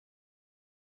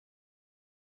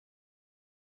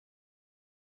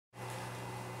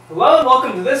Hello and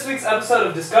welcome to this week's episode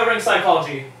of Discovering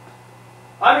Psychology.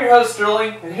 I'm your host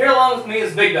Sterling, and here along with me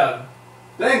is Big Doug.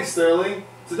 Thanks, Sterling.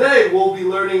 Today we'll be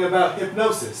learning about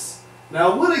hypnosis.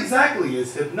 Now, what exactly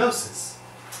is hypnosis?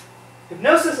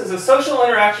 Hypnosis is a social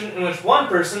interaction in which one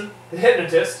person, the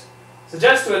hypnotist,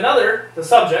 suggests to another, the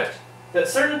subject, that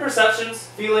certain perceptions,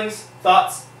 feelings,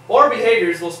 thoughts, or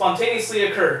behaviors will spontaneously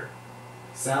occur.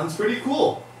 Sounds pretty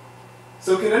cool.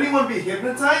 So can anyone be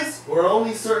hypnotized, or are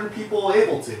only certain people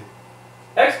able to?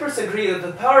 Experts agree that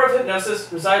the power of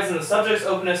hypnosis resides in the subject's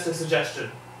openness to suggestion.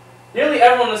 Nearly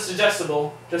everyone is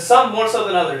suggestible, just some more so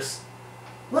than others.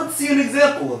 Let's see an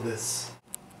example of this.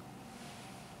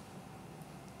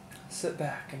 Sit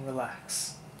back and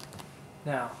relax.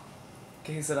 Now,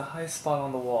 gaze at a high spot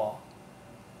on the wall,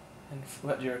 and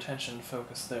let your attention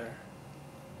focus there.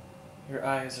 Your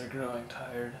eyes are growing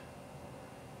tired.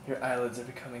 Your eyelids are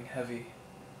becoming heavy.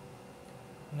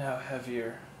 Now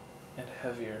heavier and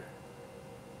heavier.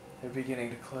 They're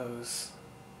beginning to close.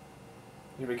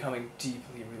 You're becoming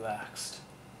deeply relaxed.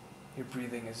 Your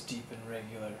breathing is deep and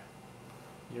regular.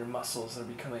 Your muscles are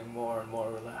becoming more and more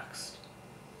relaxed.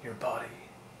 Your body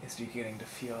is beginning to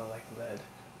feel like lead.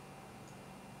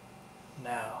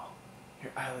 Now,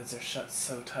 your eyelids are shut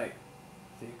so tight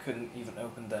that you couldn't even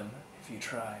open them if you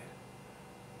tried.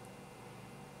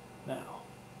 Now,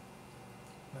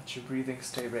 let your breathing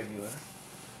stay regular,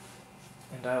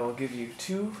 and I will give you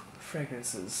 2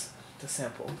 fragrances to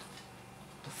sample.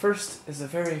 The first is a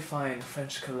very fine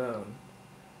French cologne,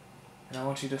 and I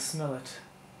want you to smell it,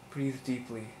 breathe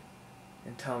deeply,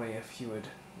 and tell me if you would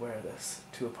wear this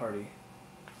to a party.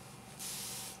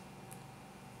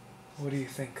 What do you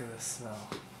think of this smell?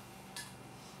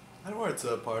 I'd wear it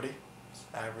to a party. It's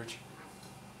average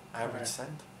Alright.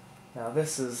 scent. Now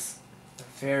this is a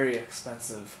very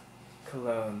expensive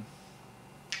cologne.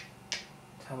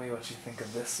 Tell me what you think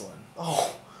of this one.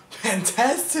 Oh,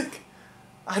 fantastic!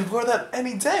 I'd wear that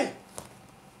any day.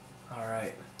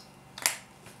 Alright.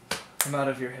 Come out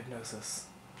of your hypnosis.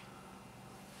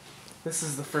 This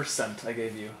is the first scent I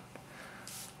gave you.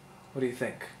 What do you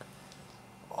think?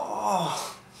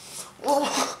 Oh,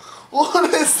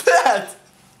 what is that?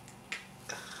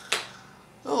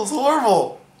 That was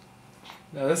horrible.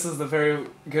 Now this is the very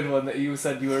good one that you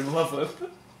said you were in love with.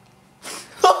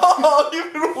 Oh,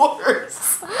 even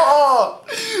worse. Oh,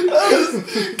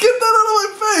 get that out of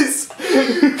my face.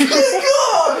 Good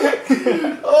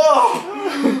God.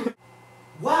 Oh.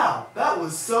 Wow, that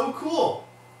was so cool.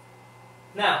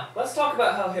 Now, let's talk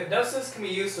about how hypnosis can be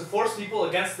used to force people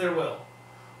against their will.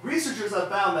 Researchers have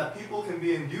found that people can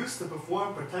be induced to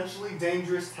perform potentially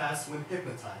dangerous tasks when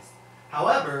hypnotized.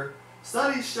 However,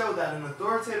 studies show that an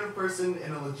authoritative person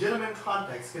in a legitimate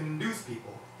context can induce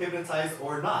people, hypnotized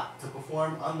or not, to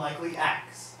perform unlikely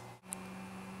acts.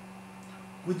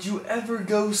 Would you ever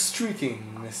go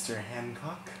streaking, Mr.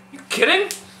 Hancock? You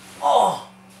kidding? Oh!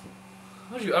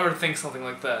 How would you ever think something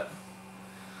like that?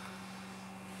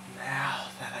 Now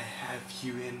that I have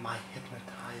you in my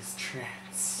hypnotized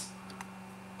trance,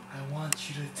 I want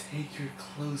you to take your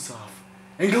clothes off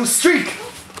and go streak!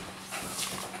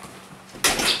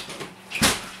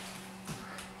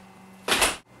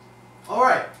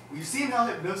 Alright, we've seen how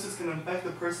hypnosis can affect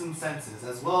a person's senses,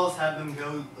 as well as have them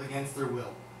go against their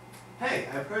will. Hey,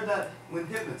 I've heard that when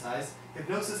hypnotized,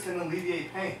 hypnosis can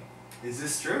alleviate pain. Is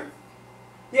this true?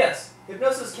 Yes,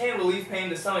 hypnosis can relieve pain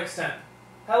to some extent.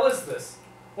 How is this?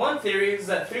 One theory is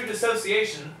that through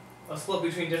dissociation, a split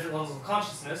between different levels of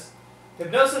consciousness,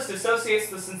 hypnosis dissociates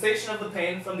the sensation of the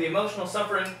pain from the emotional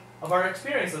suffering of our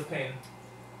experience of pain.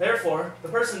 Therefore, the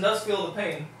person does feel the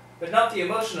pain, but not the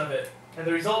emotion of it, and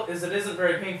the result is it isn't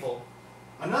very painful.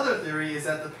 Another theory is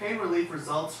that the pain relief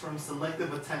results from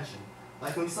selective attention,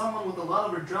 like when someone with a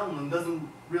lot of adrenaline doesn't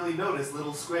really notice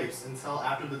little scrapes until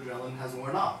after the adrenaline has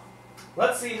worn off.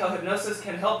 Let's see how hypnosis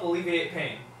can help alleviate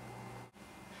pain.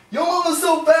 Your mom was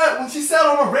so bad when she sat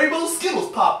on a rainbow,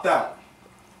 Skittles popped out.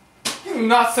 You do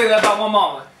not say that about my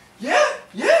mama. Yeah?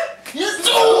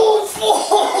 Oh,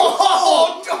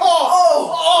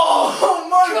 oh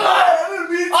my God! I didn't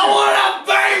mean to. I want to have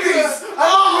babies! I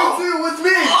didn't mean to with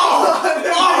me.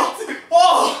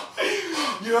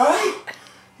 You alright?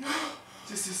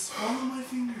 Just swallow my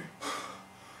finger,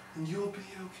 and you'll be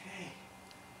okay.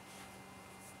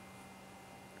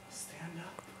 Stand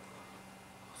up.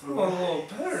 I'm a little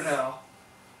better now.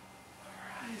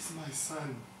 Rise, my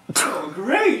son. Oh,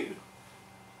 great!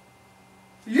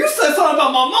 You said something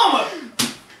about my mama!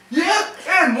 Yeah?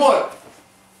 And what?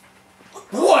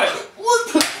 What? What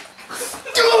the?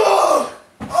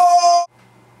 Oh!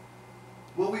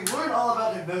 Well, we've learned all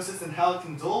about hypnosis and how it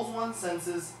can dull one's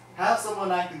senses, have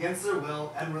someone act against their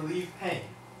will, and relieve pain.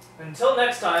 Until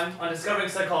next time on Discovering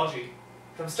Psychology,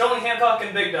 from Sterling Hancock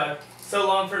and Big Doug, so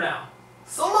long for now.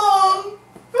 So long!